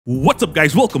What's up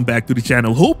guys, welcome back to the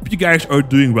channel. Hope you guys are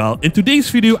doing well. In today's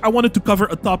video, I wanted to cover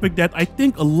a topic that I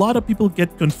think a lot of people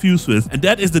get confused with, and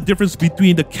that is the difference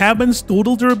between the cabin's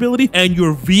total durability and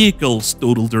your vehicle's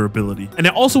total durability. And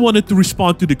I also wanted to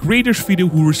respond to the creator's video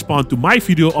who responded to my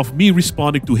video of me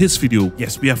responding to his video.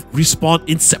 Yes, we have respawn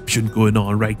inception going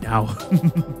on right now.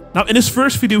 Now, in his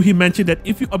first video, he mentioned that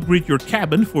if you upgrade your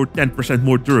cabin for 10%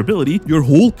 more durability, your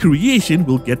whole creation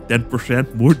will get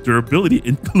 10% more durability,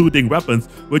 including weapons,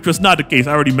 which was not the case.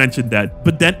 I already mentioned that.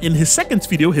 But then in his second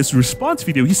video, his response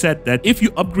video, he said that if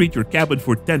you upgrade your cabin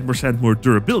for 10% more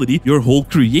durability, your whole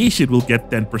creation will get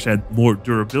 10% more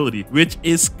durability, which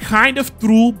is kind of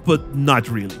true, but not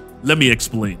really. Let me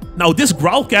explain. Now, this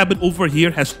growl cabin over here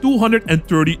has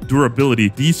 230 durability.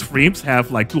 These frames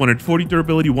have like 240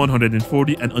 durability,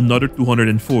 140, and another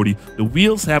 240. The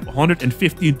wheels have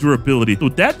 115 durability. So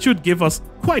that should give us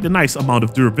quite a nice amount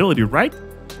of durability, right?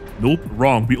 Nope,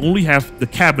 wrong. We only have the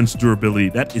cabin's durability.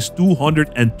 That is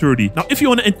 230. Now, if you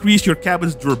want to increase your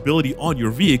cabin's durability on your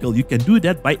vehicle, you can do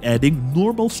that by adding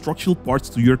normal structural parts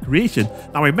to your creation.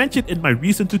 Now, I mentioned in my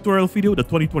recent tutorial video, the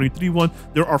 2023 one,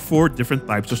 there are 4 different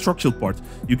types of structural parts.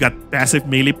 You got passive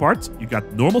melee parts, you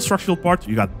got normal structural parts,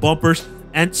 you got bumpers,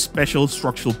 and special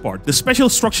structural parts. The special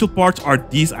structural parts are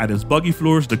these items: buggy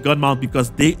floors, the gun mount, because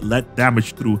they let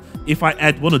damage through. If I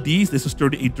add one of these, this is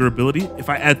 38 durability. If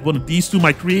I add one of these to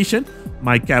my creation,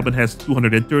 my cabin has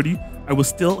 230. I will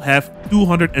still have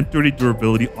 230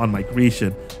 durability on my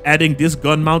creation. Adding this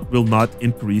gun mount will not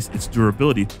increase its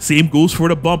durability. Same goes for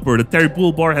the bumper. The Terry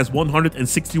Bull bar has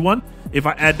 161. If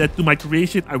I add that to my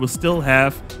creation, I will still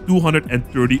have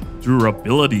 230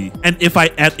 durability. And if I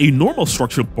add a normal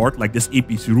structural part like this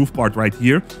APC roof part right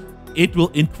here, it will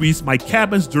increase my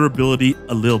cabin's durability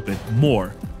a little bit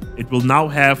more. It will now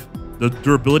have the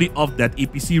durability of that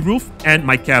APC roof and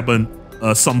my cabin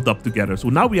summed up together. So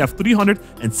now we have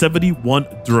 371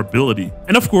 durability.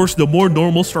 And of course, the more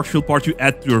normal structural parts you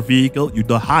add to your vehicle,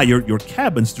 the higher your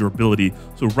cabin's durability.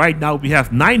 So right now we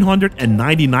have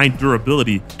 999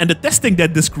 durability. And the testing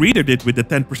that this creator did with the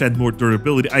 10% more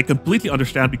durability, I completely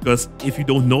understand, because if you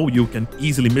don't know, you can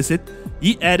easily miss it.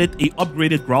 He added a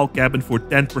upgraded growl cabin for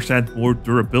 10% more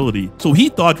durability. So he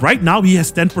thought right now he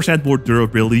has 10% more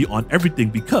durability on everything,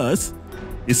 because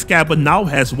his cabin now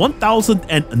has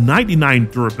 1099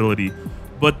 durability.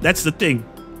 But that's the thing.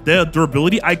 The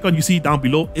durability icon you see down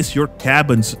below is your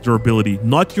cabin's durability,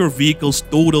 not your vehicle's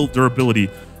total durability.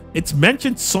 It's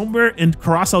mentioned somewhere in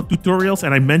Crossout tutorials,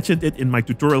 and I mentioned it in my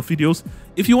tutorial videos.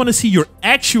 If you want to see your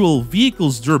actual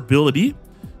vehicle's durability,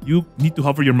 you need to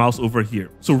hover your mouse over here.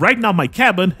 So right now my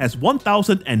cabin has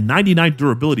 1099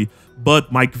 durability,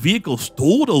 but my vehicle's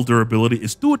total durability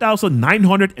is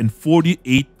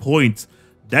 2948 points.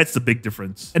 That's the big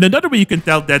difference. And another way you can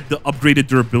tell that the upgraded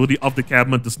durability of the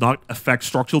cabin does not affect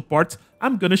structural parts,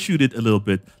 I'm gonna shoot it a little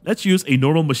bit. Let's use a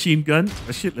normal machine gun.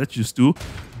 Let's use 2.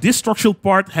 This structural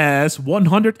part has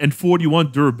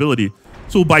 141 durability.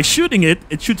 So by shooting it,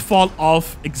 it should fall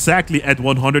off exactly at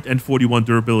 141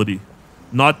 durability.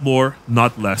 Not more,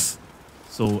 not less.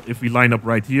 So if we line up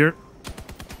right here,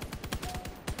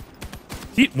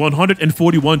 see,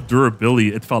 141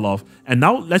 durability, it fell off. And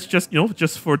now let's just,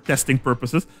 just for testing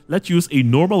purposes, let's use a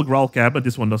normal growl cabin.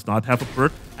 This one does not have a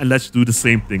perk. And let's do the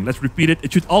same thing. Let's repeat it.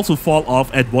 It should also fall off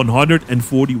at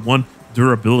 141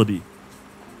 durability.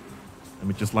 Let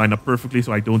me just line up perfectly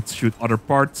so I don't shoot other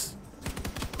parts.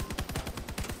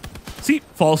 See,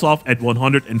 falls off at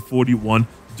 141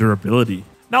 durability.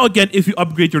 Now again, if you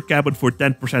upgrade your cabin for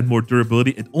 10% more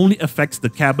durability, it only affects the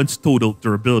cabin's total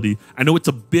durability. I know it's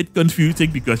a bit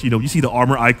confusing because, you see the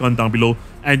armor icon down below,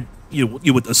 and you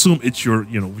would assume it's your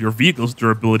vehicle's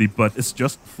durability, but it's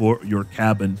just for your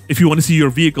cabin. If you want to see your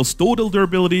vehicle's total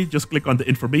durability, just click on the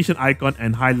information icon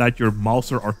and highlight your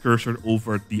mouse or cursor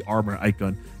over the armor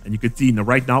icon. And you can see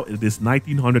right now it is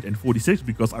 1946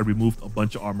 because I removed a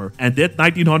bunch of armor. And that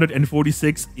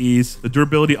 1946 is the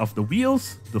durability of the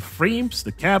wheels, the frames,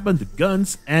 the cabin, the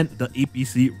guns, and the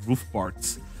APC roof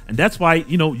parts. And that's why,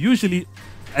 usually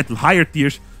at higher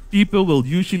tiers, people will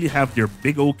usually have their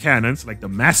big old cannons like the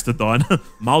Mastodon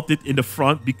mounted in the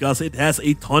front because it has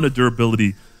a ton of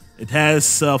durability. It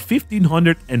has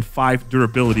 1505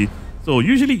 durability. So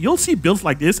usually you'll see builds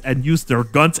like this and use their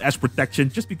guns as protection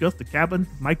just because the cabin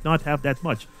might not have that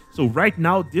much. So right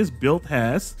now this build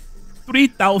has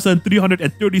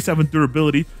 3,337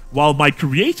 durability, while my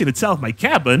creation itself, my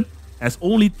cabin, has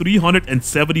only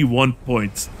 371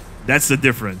 points. That's the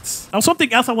difference. Now,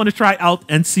 something else I want to try out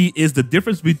and see is the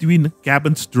difference between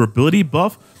cabin's durability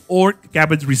buff or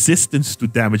cabin's resistance to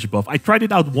damage buff. I tried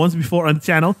it out once before on the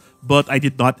channel, but I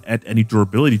did not add any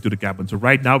durability to the cabin. So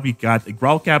right now we got a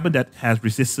growl cabin that has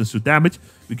resistance to damage.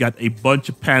 We got a bunch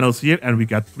of panels here, and we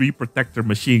got 3 protector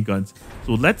machine guns.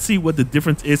 So let's see what the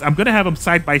difference is. I'm gonna have them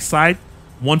side by side,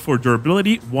 one for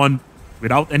durability, one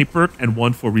without any perk, and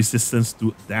one for resistance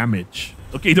to damage.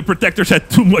 Okay, the protectors had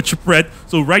too much spread.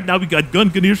 So right now we got gun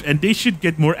gunneers, and they should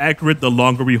get more accurate the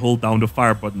longer we hold down the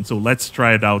fire button. So let's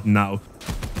try it out now.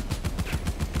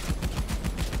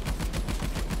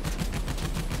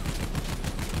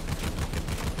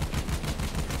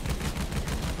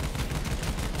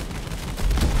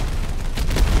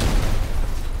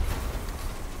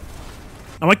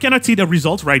 Now, I cannot see the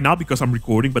results right now because I'm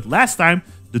recording, but last time,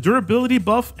 the durability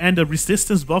buff and the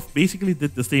resistance buff basically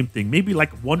did the same thing. Maybe like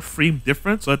 1 frame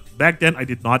difference, but back then I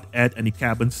did not add any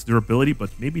cabins durability, but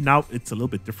maybe now it's a little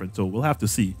bit different, so we'll have to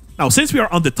see. Now, since we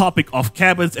are on the topic of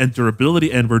cabins and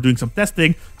durability and we're doing some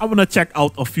testing, I want to check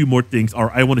out a few more things, or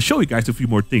I want to show you guys a few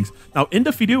more things. Now, in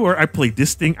the video where I played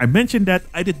this thing, I mentioned that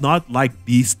I did not like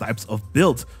these types of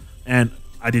builds, and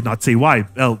I did not say why.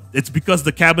 Well, it's because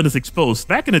the cabin is exposed.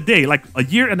 Back in the day, like a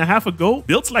year and a half ago,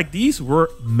 builds like these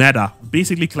were meta,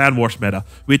 basically Clan Wars meta,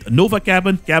 with Nova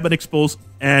cabin, cabin exposed,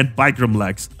 and Bigram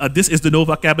legs. This is the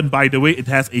Nova cabin, by the way. It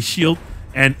has a shield,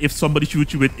 and if somebody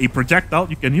shoots you with a projectile,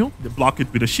 you can block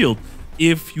it with a shield.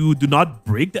 If you do not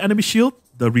break the enemy shield,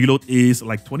 the reload is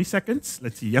like 20 seconds.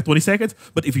 Let's see, yeah, 20 seconds.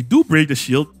 But if you do break the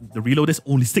shield, the reload is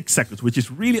only 6 seconds, which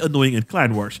is really annoying in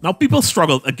Clan Wars. Now, people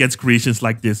struggled against creations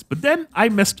like this, but then I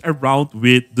messed around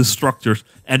with the structures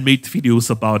and made videos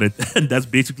about it, and that's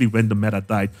basically when the meta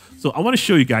died. So I want to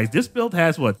show you guys, this build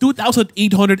has what?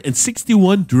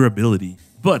 2,861 durability.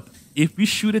 But if we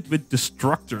shoot it with the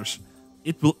structures,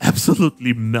 it will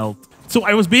absolutely melt. So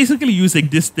I was basically using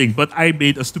this thing, but I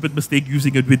made a stupid mistake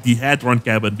using it with the Hadron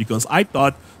cabin because I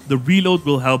thought the reload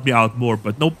will help me out more.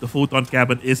 But nope, the Photon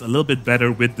cabin is a little bit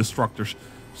better with the structures.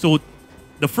 So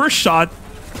the first shot,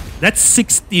 that's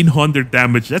 1,600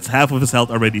 damage. That's half of his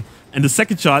health already. And the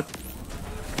second shot,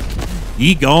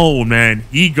 he gone, man.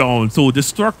 He gone. So the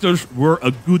structures were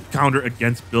a good counter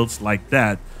against builds like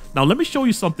that. Now let me show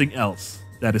you something else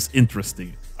that is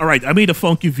interesting. Alright, I made a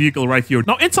funky vehicle right here.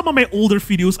 Now, in some of my older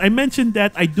videos, I mentioned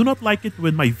that I do not like it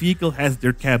when my vehicle has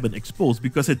their cabin exposed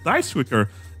because it dies quicker.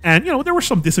 And, there were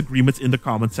some disagreements in the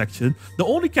comment section. The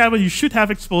only cabin you should have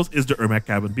exposed is the Ermac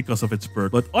cabin because of its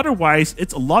perk. But otherwise,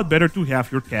 it's a lot better to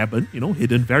have your cabin,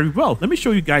 hidden very well. Let me show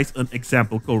you guys an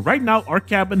example. So right now, our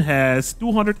cabin has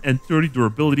 230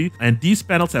 durability, and these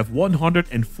panels have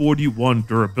 141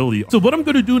 durability. So what I'm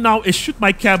going to do now is shoot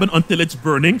my cabin until it's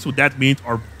burning. So that means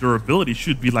our durability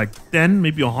should be like 10,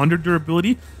 maybe 100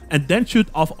 durability. And then shoot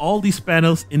off all these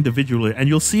panels individually. And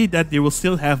you'll see that they will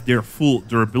still have their full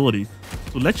durability.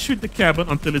 So let's shoot the cabin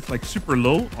until it's like super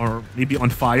low or maybe on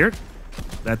fire.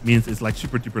 That means it's like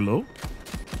super duper low.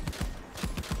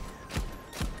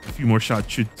 A few more shots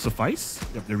should suffice.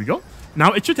 Yep, there we go.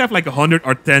 Now it should have like 100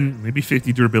 or 10, maybe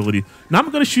 50 durability. Now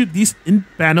I'm going to shoot these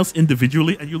panels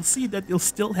individually, and you'll see that they'll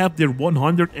still have their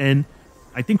 100 and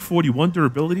I think 41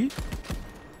 durability.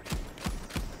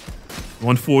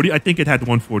 140. I think it had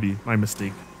 140. My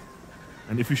mistake.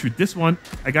 And if you shoot this one,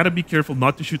 I gotta be careful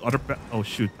not to shoot other. Oh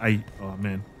shoot! Oh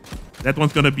man, that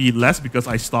one's gonna be less because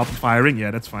I stopped firing. Yeah,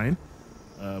 that's fine.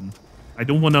 I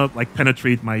don't wanna like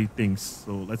penetrate my things.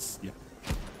 So let's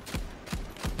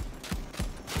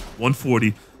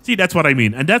 140. See, that's what I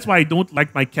mean. And that's why I don't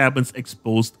like my cabins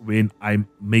exposed when I'm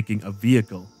making a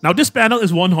vehicle. Now, this panel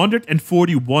is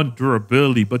 141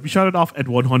 durability, but we shot it off at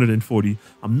 140.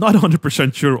 I'm not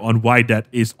 100% sure on why that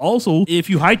is. Also, if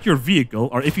you hide your vehicle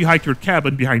or if you hide your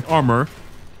cabin behind armor,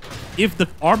 if the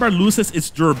armor loses its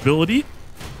durability,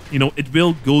 it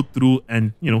will go through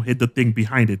and, hit the thing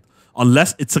behind it.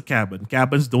 Unless it's a cabin.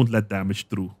 Cabins don't let damage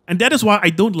through. And that is why I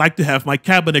don't like to have my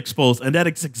cabin exposed. And that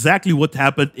is exactly what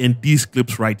happened in these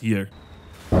clips right here.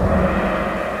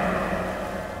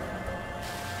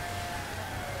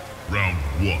 Round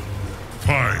 1.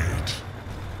 Fight!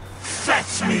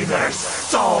 Fetch me their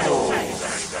souls!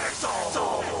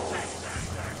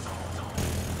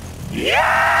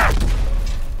 Yeah!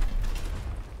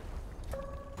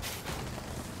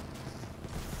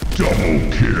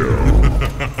 Double kill!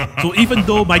 So even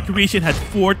though my creation had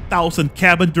 4,000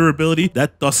 cabin durability,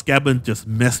 that Tusk cabin just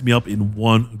messed me up in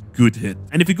one good hit.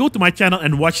 And if you go to my channel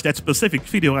and watch that specific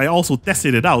video, I also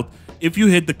tested it out. If you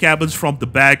hit the cabins from the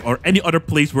bag or any other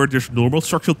place where there's normal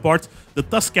structural parts, the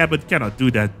Tusk cabin cannot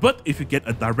do that. But if you get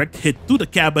a direct hit to the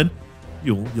cabin,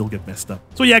 you'll get messed up.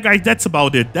 So yeah, guys, that's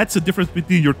about it. That's the difference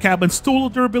between your cabin's total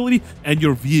durability and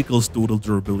your vehicle's total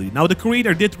durability. Now, the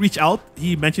creator did reach out.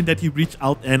 He mentioned that he reached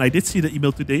out, and I did see the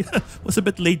email today. Was a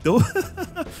bit late though.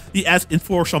 He asked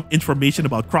for some information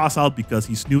about Crossout because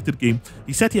he's new to the game.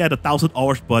 He said he had 1,000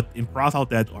 hours, but in Crossout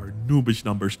that are noobish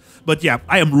numbers. But yeah,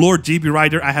 I am Lord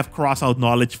JBRider. I have Crossout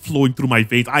knowledge flowing through my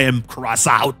veins. I am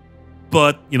Crossout.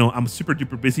 But, you know, I'm super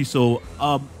duper busy, so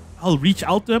I'll reach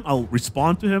out to him. I'll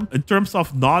respond to him. In terms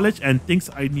of knowledge and things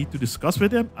I need to discuss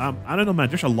with him, I don't know, man.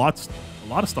 There's a lot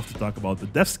of stuff to talk about. The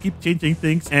devs keep changing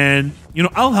things, and you know,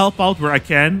 I'll help out where I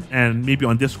can, and maybe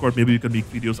on Discord, maybe we can make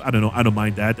videos. I don't know. I don't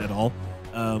mind that at all.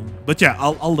 But yeah,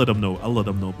 I'll let him know. I'll let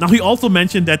him know. Now, he also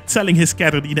mentioned that selling his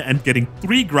cat arena and getting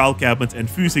 3 growl cabins and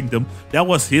fusing them, that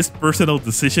was his personal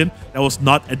decision. That was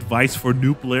not advice for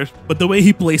new players. But the way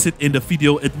he placed it in the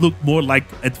video, it looked more like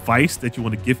advice that you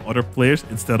want to give other players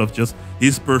instead of just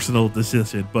his personal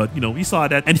decision. But, you know, we saw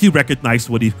that and he recognized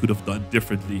what he could have done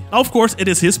differently. Now, of course, it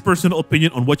is his personal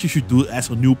opinion on what you should do as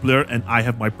a new player, and I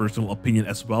have my personal opinion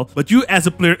as well. But you as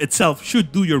a player itself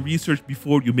should do your research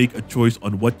before you make a choice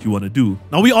on what you want to do.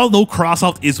 Now, we all know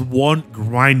Crossout is one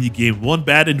grindy game. One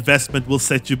bad investment will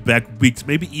set you back weeks,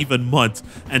 maybe even months.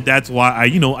 And that's why I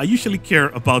usually care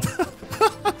about...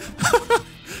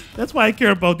 That's why I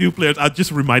care about new players. I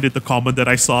just reminded the comment that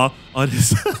I saw on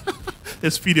his,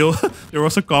 his video. There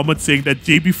was a comment saying that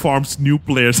JB farms new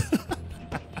players.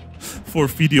 For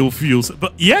video views.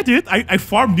 But yeah, dude, I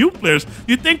farm new players.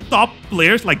 You think top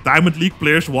players like Diamond League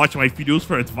players watch my videos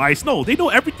for advice? No, they know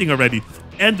everything already.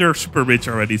 And they're super rich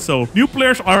already. So new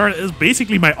players is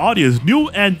basically my audience. New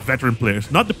and veteran players,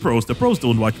 not the pros. The pros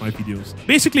don't watch my videos.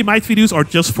 Basically, my videos are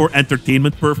just for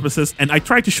entertainment purposes. And I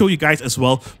try to show you guys as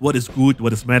well what is good,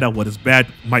 what is meta, what is bad,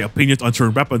 my opinions on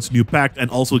certain weapons, new pack, and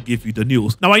also give you the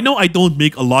news. Now, I know I don't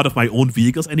make a lot of my own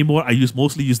vehicles anymore. I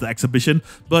mostly use the exhibition.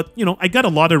 But, you know, I got a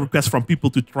lot of requests from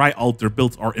people to try out their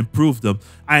builds or improve them.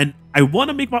 And I want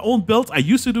to make my own builds. I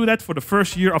used to do that for the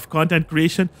first year of content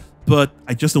creation, but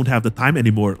I just don't have the time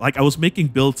anymore. Like, I was making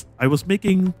builds. I was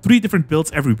making 3 different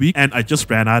builds every week, and I just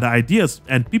ran out of ideas.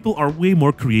 And people are way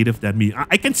more creative than me.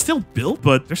 I can still build,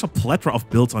 but there's a plethora of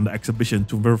builds on the exhibition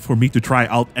for me to try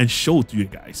out and show to you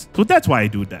guys. So that's why I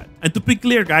do that. And to be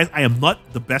clear, guys, I am not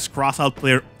the best Crossout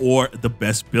player or the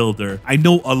best builder. I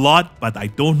know a lot, but I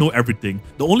don't know everything.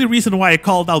 The only reason why I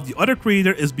called out the other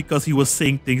creator is because he was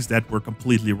saying things that were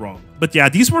completely wrong. But yeah,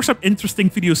 these were some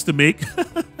interesting videos to make.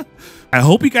 I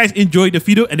hope you guys enjoyed the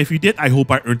video, and if you did, I hope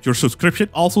I earned your subscription.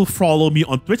 Also, follow me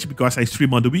on Twitch because I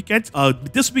stream on the weekends.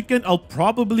 This weekend, I'll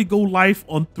probably go live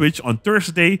on Twitch on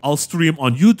Thursday. I'll stream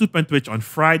on YouTube and Twitch on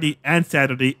Friday and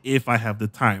Saturday if I have the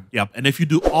time. Yep, and if you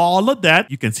do all of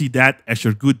that, you can see that as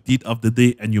your good deed of the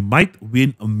day, and you might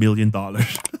win $1 million.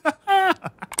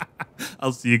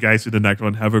 I'll see you guys in the next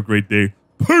one. Have a great day.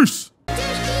 Peace!